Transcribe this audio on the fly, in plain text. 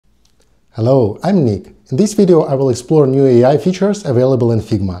Hello, I'm Nick. In this video I will explore new AI features available in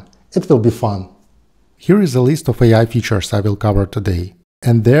Figma. It will be fun. Here is a list of AI features I will cover today.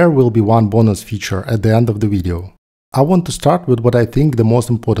 And there will be one bonus feature at the end of the video. I want to start with what I think the most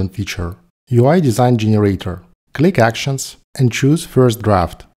important feature. UI Design Generator. Click Actions and choose First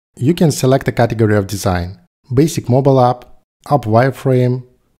Draft. You can select a category of design: Basic Mobile App, App Wireframe,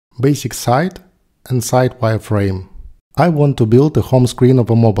 Basic Site, and Site Wireframe. I want to build a home screen of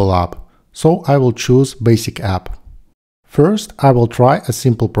a mobile app, so I will choose Basic App. First, I will try a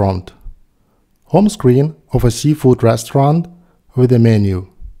simple prompt. Home screen of a seafood restaurant with a menu.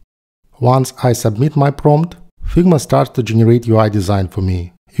 Once I submit my prompt, Figma starts to generate UI design for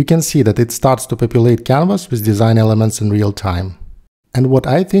me. You can see that it starts to populate canvas with design elements in real time. And what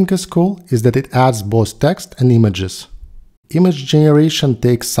I think is cool is that it adds both text and images. Image generation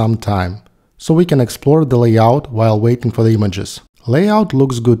takes some time, so we can explore the layout while waiting for the images. Layout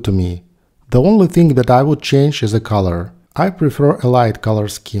looks good to me. The only thing that I would change is the color. I prefer a light color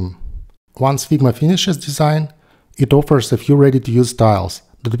scheme. Once Figma finishes design, it offers a few ready-to-use styles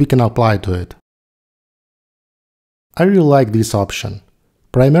that we can apply to it. I really like this option,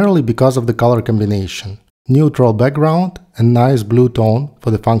 primarily because of the color combination, neutral background and nice blue tone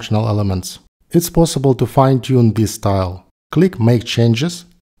for the functional elements. It's possible to fine-tune this style. Click Make Changes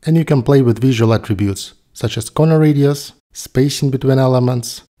and you can play with visual attributes such as corner radius, spacing between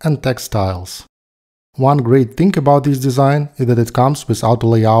elements, and text styles. One great thing about this design is that it comes with auto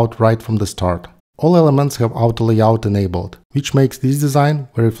layout right from the start. All elements have auto layout enabled, which makes this design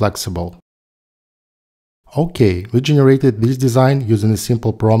very flexible. Okay, we generated this design using a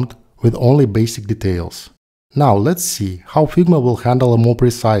simple prompt with only basic details. Now let's see how Figma will handle a more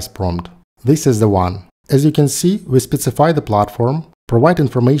precise prompt. This is the one. As you can see, we specify the platform, provide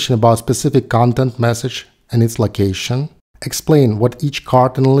information about specific content message and its location, explain what each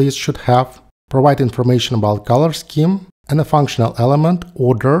cart and list should have, provide information about color scheme, and a functional element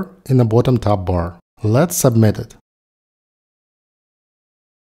order in the bottom tab bar. Let's submit it.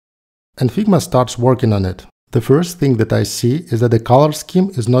 And Figma starts working on it. The first thing that I see is that the color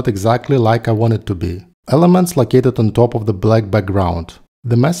scheme is not exactly like I want it to be. Elements located on top of the black background.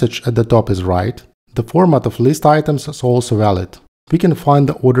 The message at the top is right. The format of list items is also valid. We can find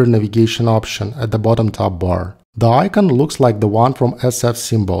the order navigation option at the bottom tab bar. The icon looks like the one from SF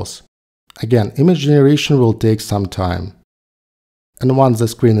Symbols. Again, image generation will take some time. And once the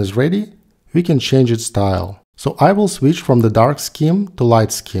screen is ready, we can change its style. So I will switch from the dark scheme to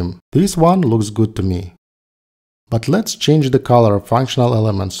light scheme. This one looks good to me. But let's change the color of functional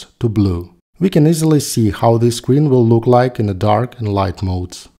elements to blue. We can easily see how this screen will look like in the dark and light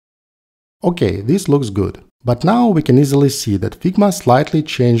modes. Okay, this looks good. But now we can easily see that Figma slightly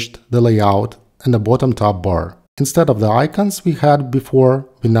changed the layout and the bottom tab bar. Instead of the icons we had before,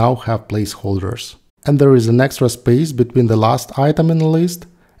 we now have placeholders. And there is an extra space between the last item in the list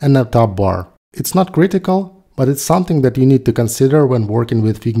and the tab bar. It's not critical, but it's something that you need to consider when working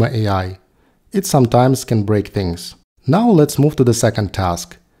with Figma AI. It sometimes can break things. Now let's move to the second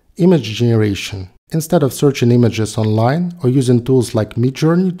task, image generation. Instead of searching images online or using tools like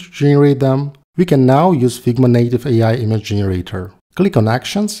Midjourney to generate them, we can now use Figma native AI image generator. Click on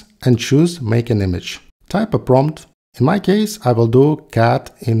Actions and choose Make an Image. Type a prompt. In my case, I will do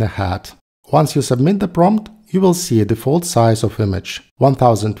cat in a hat. Once you submit the prompt, you will see a default size of image,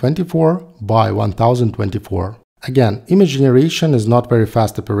 1024 by 1024. Again, image generation is not very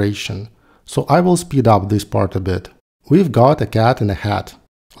fast operation, so I will speed up this part a bit. We've got a cat in a hat.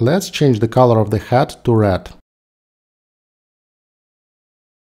 Let's change the color of the hat to red.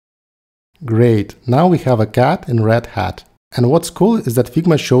 Great, now we have a cat in red hat. And what's cool is that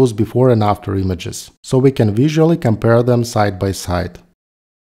Figma shows before and after images, so we can visually compare them side by side.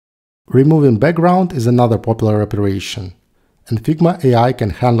 Removing background is another popular operation, and Figma AI can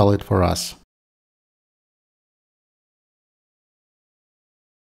handle it for us.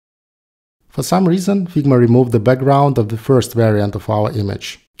 For some reason, Figma removed the background of the first variant of our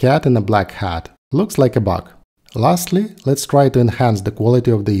image, cat in a black hat. Looks like a bug. Lastly, let's try to enhance the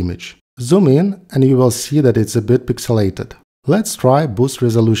quality of the image. Zoom in and you will see that it's a bit pixelated. Let's try Boost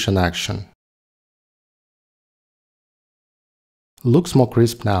Resolution action. Looks more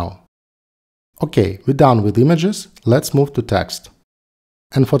crisp now. Okay, we're done with images, let's move to text.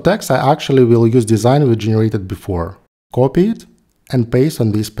 And for text I actually will use design we generated before. Copy it and paste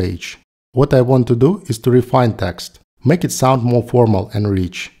on this page. What I want to do is to refine text, make it sound more formal and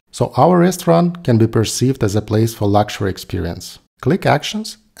rich, so our restaurant can be perceived as a place for luxury experience. Click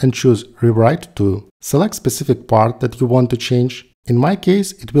Actions and choose Rewrite to. Select specific part that you want to change. In my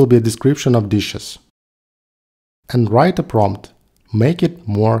case, it will be a description of dishes. And write a prompt. make it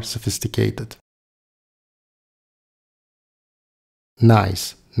more sophisticated.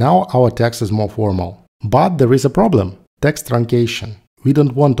 Nice, now our text is more formal. But there is a problem, text truncation. We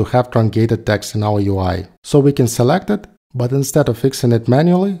don't want to have truncated text in our UI, so we can select it, but instead of fixing it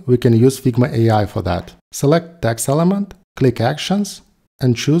manually, we can use Figma AI for that. Select text element, click Actions,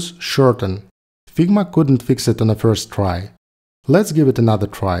 and choose Shorten. Figma couldn't fix it on the first try. Let's give it another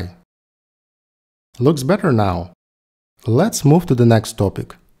try. Looks better now. Let's move to the next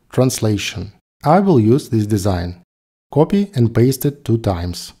topic, translation. I will use this design. Copy and paste it 2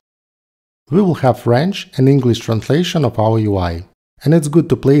 times. We will have French and English translation of our UI. And it's good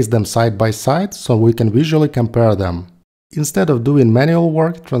to place them side by side so we can visually compare them. Instead of doing manual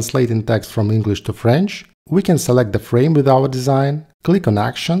work translating text from English to French, we can select the frame with our design, click on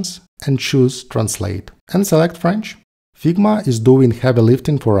Actions, and choose Translate, and select French. Figma is doing heavy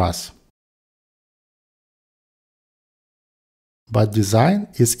lifting for us. But design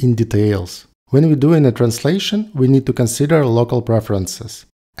is in details. When we're doing a translation, we need to consider local preferences.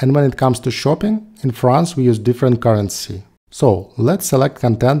 And when it comes to shopping, in France we use different currency. So let's select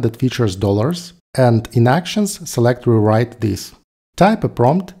content that features dollars, and in Actions select Rewrite this. Type a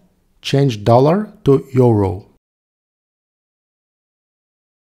prompt, change dollar to euro.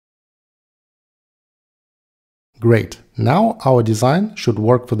 Great, now our design should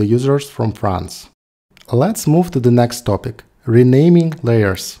work for the users from France. Let's move to the next topic, renaming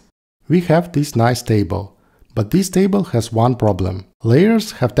layers. We have this nice table, but this table has one problem.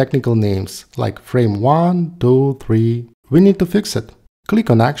 Layers have technical names like frame 1, 2, 3. We need to fix it. Click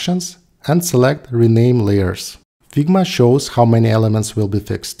on Actions and select Rename Layers. Figma shows how many elements will be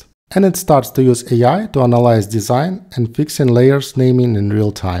fixed. And it starts to use AI to analyze design and fixing layers naming in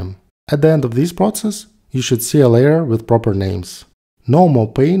real time. At the end of this process, you should see a layer with proper names. No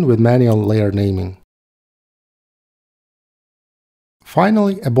more pain with manual layer naming.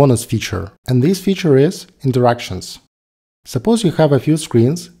 Finally, a bonus feature, and this feature is interactions. Suppose you have a few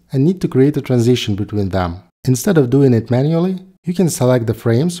screens and need to create a transition between them. Instead of doing it manually, you can select the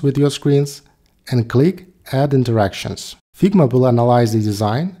frames with your screens and click Add Interactions. Figma will analyze the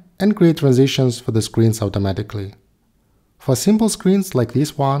design and create transitions for the screens automatically. For simple screens like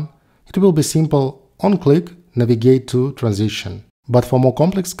this one, it will be simple on-click, navigate to transition. But for more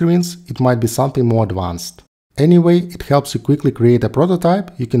complex screens, it might be something more advanced. Anyway, it helps you quickly create a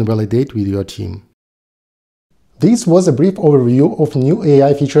prototype you can validate with your team. This was a brief overview of new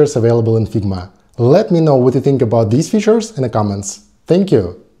AI features available in Figma. Let me know what you think about these features in the comments. Thank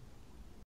you!